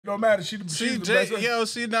Don't matter. She's the best. Yo,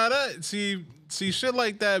 see now that see shit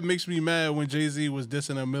like that makes me mad when Jay-Z was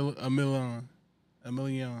dissing a million.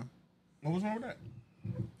 What was wrong with that?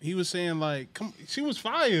 He was saying like, she was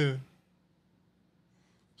fire.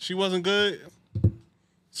 She wasn't good.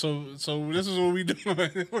 So this is what we doing.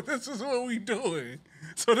 This is what we doing.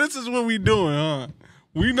 So this is what we doing, huh?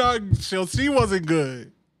 We not. So she wasn't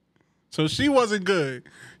good. So she wasn't good.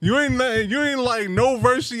 You ain't like no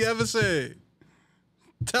verse she ever said.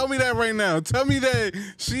 Tell me that right now. Tell me that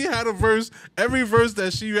she had a verse. Every verse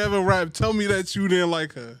that she ever rapped. Tell me that you didn't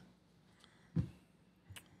like her.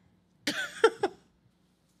 I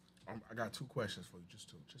got 2 questions for you. Just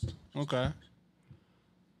two. Okay.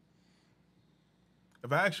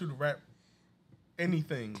 If I asked you to rap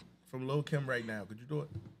anything from Lil' Kim right now, could you do it?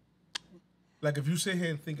 Like, if you sit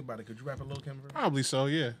here and think about it, could you rap a Lil' Kim verse? Probably so,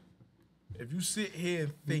 yeah. If you sit here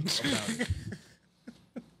and think about it,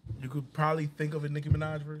 you could probably think of a Nicki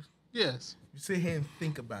Minaj verse? Yes. You sit here and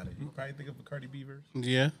think about it, you could probably think of a Cardi B verse?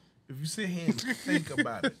 Yeah. If you sit here and think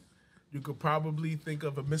about it, you could probably think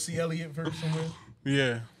of a Missy Elliott verse somewhere?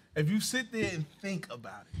 Yeah. If you sit there and think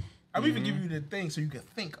about it, I'm even giving you the thing so you can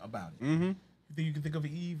think about it. Mm-hmm. You think you can think of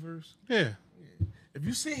an Eve verse? Yeah. If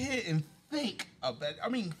you sit here and think about it,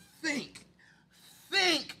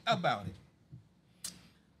 think about it.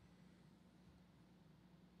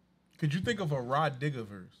 Could you think of a Rod Digger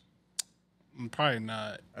verse? Probably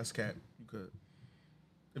not. That's cap. You could.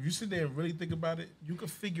 If you sit there and really think about it, you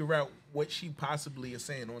could figure out what she possibly is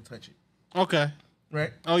saying on Touch It. Okay.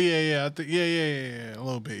 Right? Oh, yeah. I think yeah. A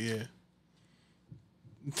little bit, yeah.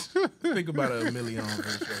 Think about a million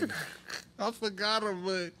verse right now. I forgot him,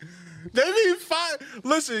 but they be fine.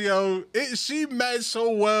 Listen, yo, she matched so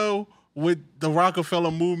well with the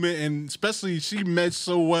Rocafella movement, and especially she matched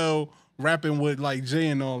so well rapping with like Jay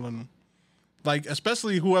and all of them. Like,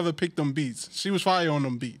 especially whoever picked them beats. She was fire on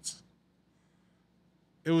them beats.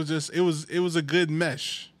 It was just, it was a good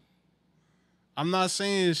mesh. I'm not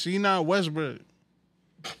saying she not Westbrook.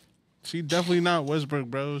 She definitely not Westbrook,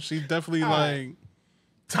 bro. She definitely like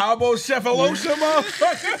Tabo Cephalosha,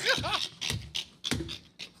 motherfucker.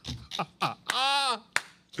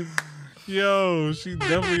 Yo, she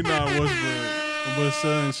definitely not Westbrook. But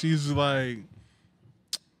son, she's like,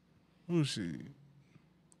 who's she?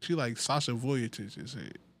 She like Sasha Voyage and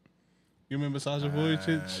shit. You remember Sasha Voyage?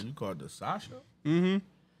 You called her Sasha? Mm-hmm.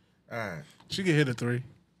 All right. She can hit a 3.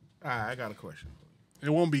 All right, I got a question for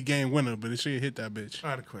you. It won't be game winner, but it should hit that bitch. I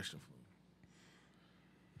got a question for you.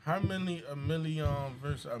 How many how do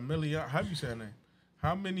you say her name?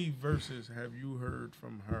 How many verses have you heard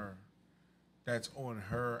from her that's on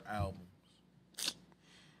her albums?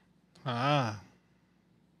 I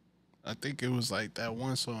think it was like that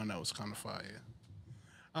one song that was kind of fire.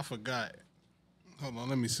 I forgot. Hold on,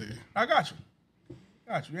 let me see. I got you.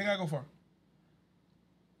 You ain't gotta go far.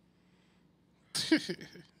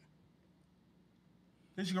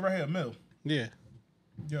 Then she go right here, Amil. Yeah.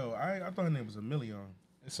 Yo, I thought her name was Amil.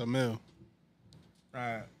 It's Amil.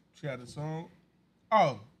 Alright. She had a song.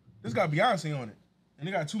 Oh, this got Beyonce on it. And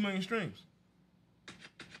it got 2 million streams.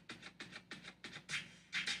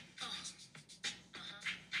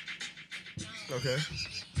 Okay.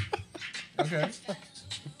 I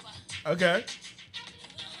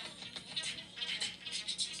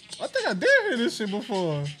think I did hear this shit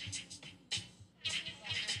before.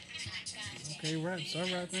 Okay,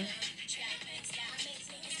 start rapping.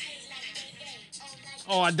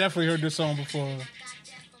 Oh, I definitely heard this song before.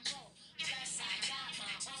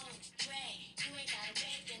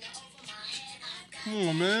 Come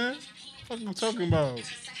on, man. What the fuck I'm talking about?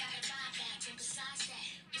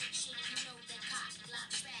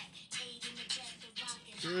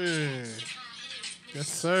 Yeah. Yes,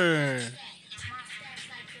 sir.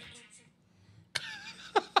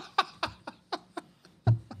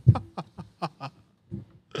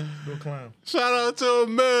 Bill Clown. Shout out to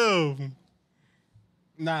Amil.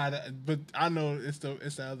 Nah, but I know it's the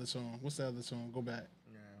other song. What's the other song? Go back.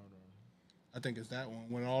 Yeah, hold on. I think it's that one.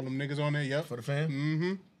 When all them niggas on there, yep. For the fam?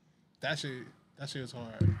 Mm-hmm. That shit is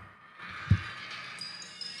hard.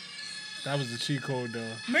 That was the cheat code,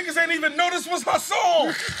 though. Niggas ain't even know this was her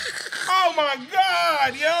song. Oh, my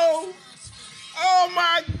God, yo. Oh,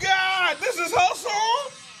 my God. This is her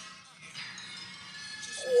song?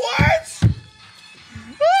 What?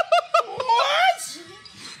 What?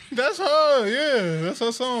 That's her, yeah. That's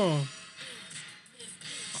her song.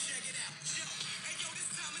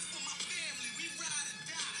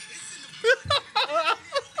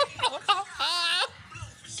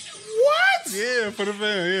 What? Yeah, for the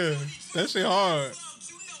fan, yeah. That shit hard.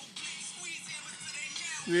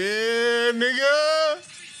 Yeah, nigga.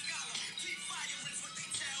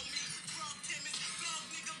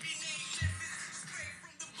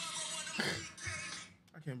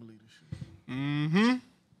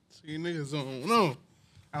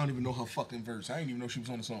 fucking verse. I didn't even know she was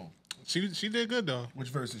on the song. She did good though. Which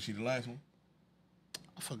verse is she? The last one?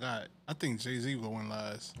 I forgot. I think Jay-Z will win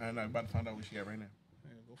last. I'm about to find out where she at right now.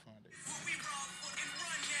 Yeah, go find it.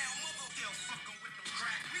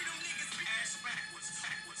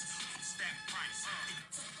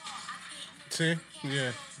 See?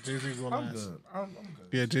 Yeah, Jay-Z go last. I'm good. I'm good.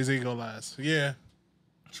 Yeah, Jay-Z go last. Yeah.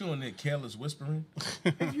 She on there careless whispering.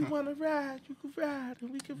 If you wanna ride, you can ride,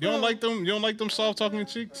 and we can. You don't like them? You don't like them soft talking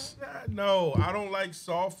cheeks? No, I don't like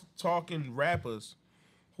soft talking rappers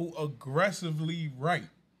who aggressively write.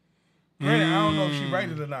 Granted, I don't know if she write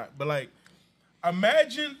it or not, but like,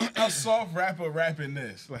 imagine a soft rapper rapping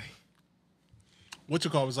this. Like, What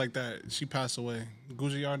you call was like that? She passed away.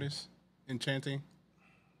 Gucci artist, Enchanting.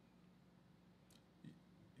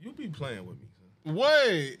 you be playing with me.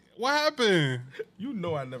 Wait, what happened? You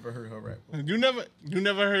know I never heard her rap. You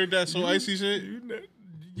never heard that So Icy shit?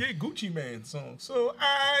 Yeah, Gucci Man song. So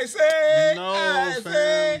I say, No, I fam.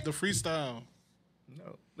 say. The freestyle.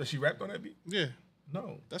 No, but she rapped on that beat. Yeah,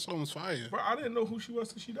 No, that song was fire. bro, I didn't know who she was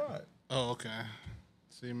till she died. Oh, okay.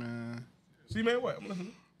 See, man, See, man, what? I'm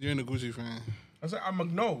listening. you're in a Gucci fan. I said,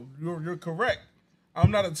 no, you're correct. I'm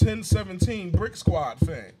not a 1017 Brick Squad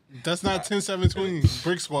fan. That's not 1017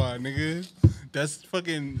 Brick Squad, nigga. That's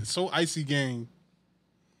fucking So Icy gang.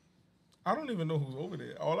 I don't even know who's over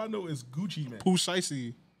there. All I know is Gucci Man. Pooh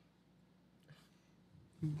Icy.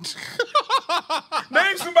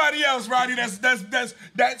 Name somebody else, Roddy.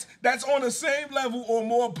 That's on the same level or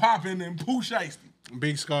more popping than Pooh Shiesty.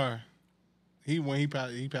 Big Scar. He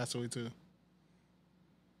passed away too.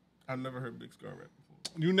 I never heard Big Scar rap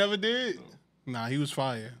before. You never did? No. Nah, he was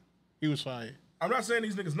fire. He was fire. I'm not saying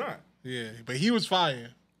these niggas not. Yeah, but he was fire.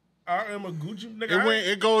 I am a Gucci nigga.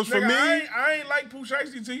 It goes for me. I ain't like Pooh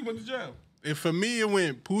Shiesty until he went to jail. And for me, it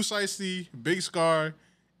went Pooh Icy, Big Scar,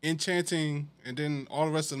 Enchanting, and then all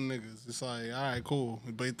the rest of them niggas. It's like, all right, cool.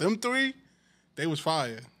 But them three, they was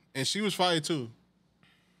fire. And she was fire too.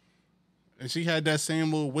 And she had that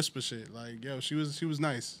same little whisper shit. Like, yo, she was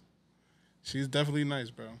nice. She's definitely nice,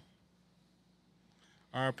 bro.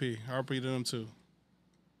 R.I.P. R.I.P. to them too.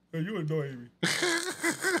 Yo, you annoy me.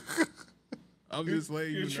 I'm just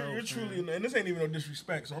letting you know. You're truly, and this ain't even no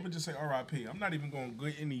disrespect, so I'm gonna just say R.I.P. I'm not even gonna go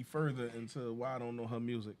any further into why I don't know her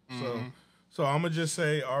music. So I'm gonna just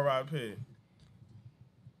say R.I.P.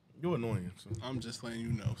 You're annoying. So. I'm just letting you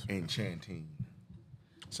know. Enchanting.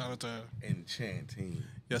 Shout out to her. Enchanting.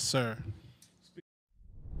 Yes, sir.